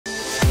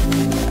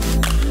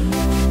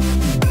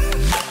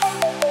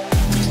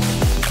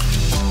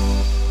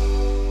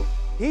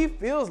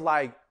feels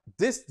like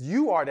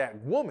you are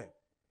that woman.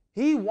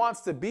 He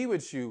wants to be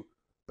with you,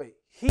 but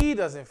he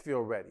doesn't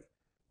feel ready.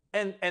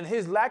 And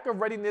his lack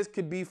of readiness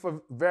could be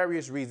for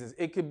various reasons.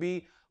 It could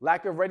be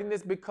lack of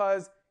readiness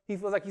because he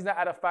feels like he's not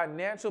at a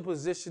financial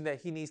position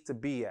that he needs to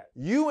be at.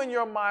 You in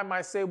your mind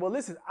might say, well,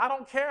 listen, I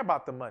don't care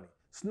about the money.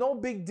 It's no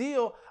big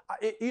deal.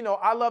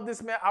 I love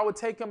this man. I would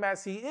take him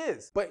as he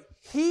is. But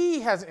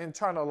he has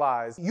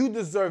internalized, you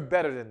deserve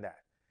better than that.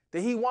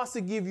 That he wants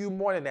to give you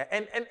more than that.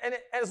 And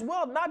as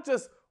well, not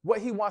just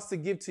what he wants to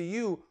give to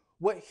you,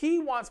 what he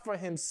wants for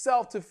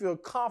himself to feel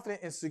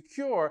confident and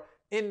secure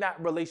in that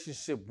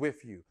relationship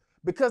with you.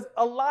 Because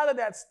a lot of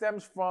that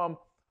stems from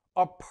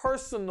a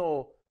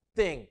personal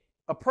thing,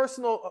 a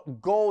personal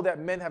goal that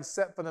men have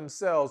set for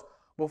themselves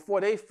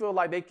before they feel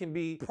like they can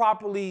be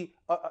properly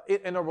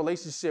in a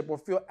relationship or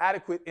feel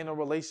adequate in a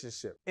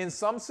relationship. In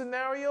some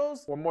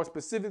scenarios, or more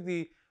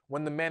specifically,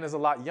 when the man is a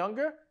lot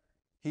younger,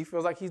 he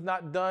feels like he's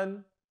not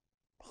done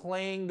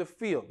playing the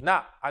field.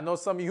 Now, I know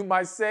some of you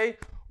might say,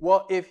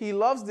 well, if he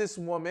loves this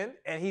woman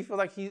and he feels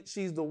like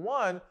she's the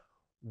one,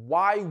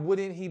 why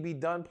wouldn't he be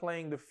done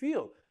playing the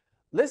field?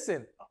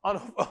 Listen,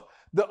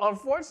 the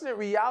unfortunate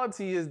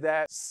reality is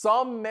that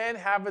some men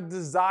have a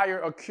desire,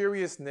 a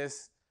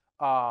curiousness,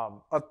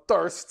 a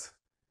thirst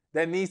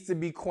that needs to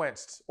be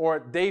quenched,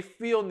 or they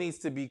feel needs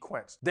to be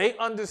quenched. They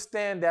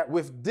understand that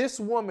with this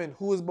woman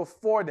who is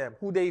before them,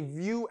 who they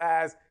view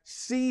as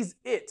she's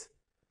it,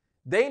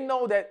 they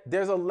know that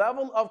there's a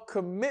level of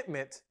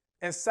commitment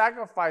and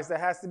sacrifice that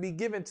has to be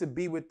given to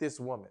be with this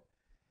woman.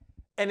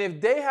 And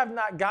if they have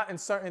not gotten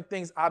certain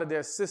things out of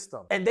their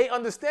system, and they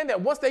understand that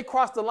once they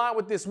cross the line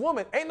with this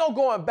woman, ain't no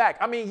going back.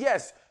 I mean,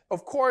 yes,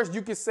 of course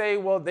you could say,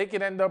 well, they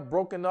could end up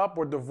broken up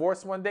or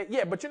divorced one day.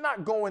 Yeah, but you're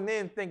not going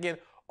in thinking,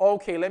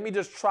 okay, let me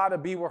just try to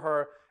be with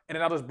her and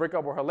then I'll just break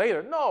up with her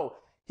later. No,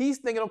 he's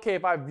thinking, okay,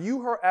 if I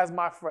view her as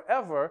my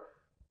forever,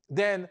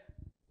 then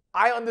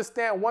I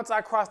understand once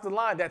I cross the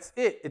line, that's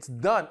it. It's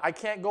done. I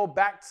can't go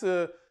back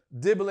to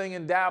dibbling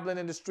and dabbling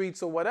in the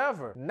streets or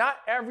whatever. Not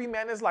every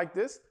man is like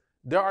this.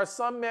 There are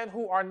some men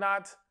who are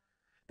not,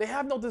 they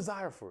have no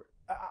desire for it.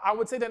 I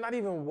would say they're not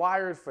even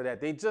wired for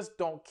that. They just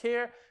don't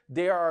care.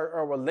 They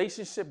are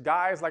relationship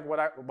guys, like what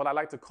I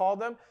like to call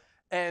them,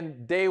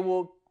 and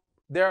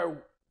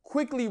they're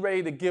quickly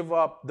ready to give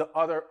up the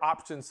other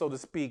options, so to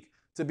speak,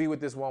 to be with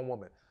this one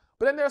woman.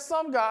 But then there are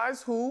some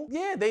guys who,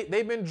 yeah,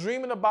 they've been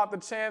dreaming about the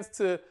chance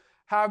to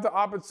have the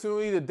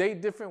opportunity to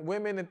date different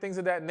women and things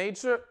of that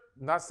nature.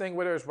 Not saying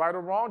whether it's right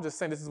or wrong, just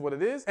saying this is what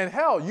it is. And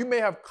hell, you may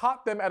have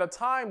caught them at a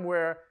time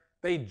where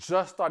they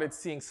just started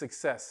seeing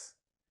success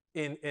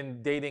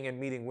in dating and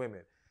meeting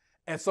women.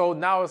 And so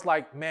now it's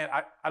like, man,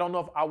 I don't know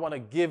if I want to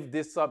give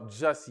this up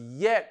just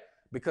yet,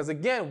 because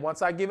again,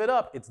 once I give it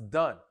up, it's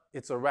done.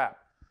 It's a wrap.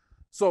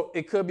 So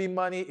it could be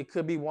money. It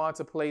could be wanting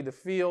to play the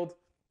field.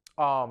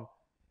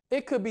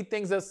 It could be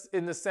things that's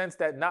in the sense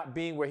that not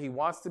being where he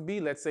wants to be.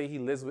 Let's say he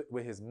lives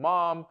with his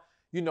mom.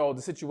 You know,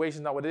 the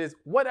situation's not what it is.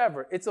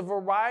 Whatever. It's a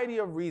variety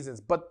of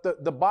reasons. But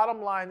the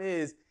bottom line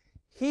is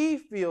he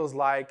feels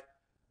like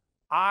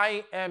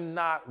I am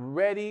not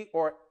ready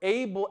or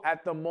able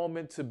at the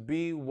moment to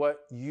be what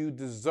you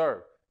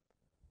deserve.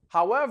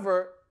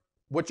 However,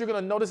 what you're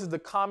going to notice is the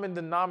common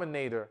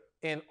denominator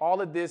in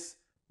all of this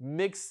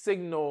mixed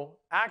signal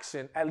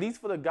action, at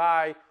least for the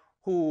guy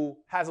who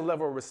has a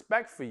level of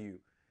respect for you,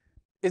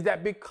 is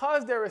that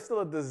because there is still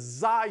a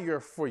desire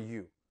for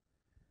you,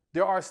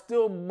 there are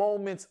still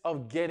moments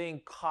of getting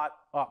caught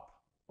up.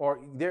 Or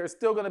there's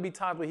still going to be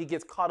times where he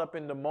gets caught up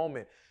in the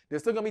moment.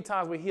 There's still going to be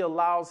times where he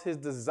allows his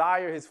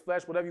desire, his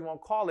flesh, whatever you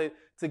want to call it,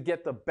 to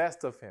get the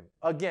best of him.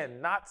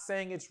 Again, not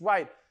saying it's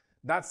right,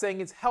 not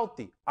saying it's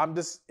healthy. I'm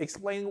just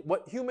explaining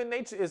what human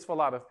nature is for a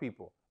lot of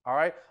people. All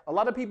right? A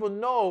lot of people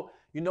know,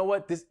 you know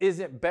what, this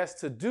isn't best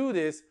to do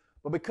this,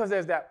 but because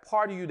there's that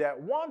part of you that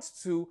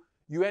wants to,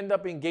 you end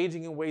up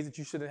engaging in ways that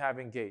you shouldn't have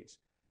engaged.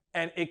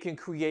 And it can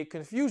create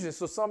confusion.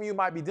 So some of you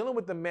might be dealing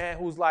with the man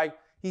who's like,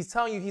 he's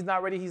telling you he's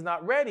not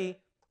ready,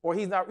 or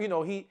he's not, you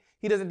know, he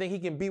doesn't think he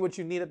can be what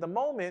you need at the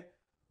moment,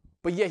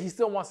 but yet he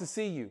still wants to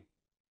see you.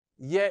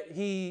 Yet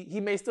he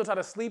may still try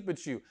to sleep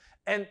with you.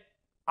 And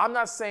I'm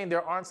not saying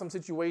there aren't some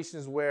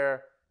situations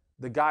where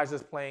the guy's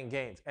just playing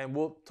games, and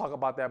we'll talk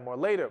about that more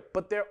later.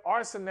 But there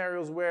are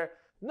scenarios where,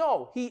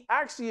 no, he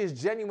actually is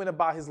genuine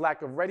about his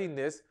lack of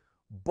readiness,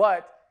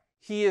 but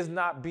he is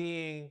not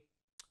being,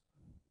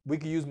 we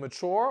could use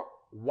mature,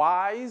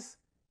 wise.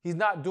 He's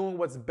not doing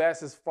what's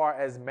best as far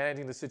as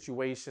managing the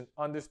situation,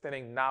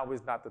 understanding now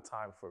is not the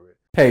time for it.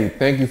 Hey,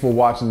 thank you for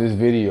watching this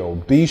video.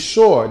 Be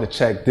sure to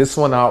check this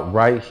one out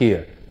right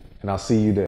here, and I'll see you there.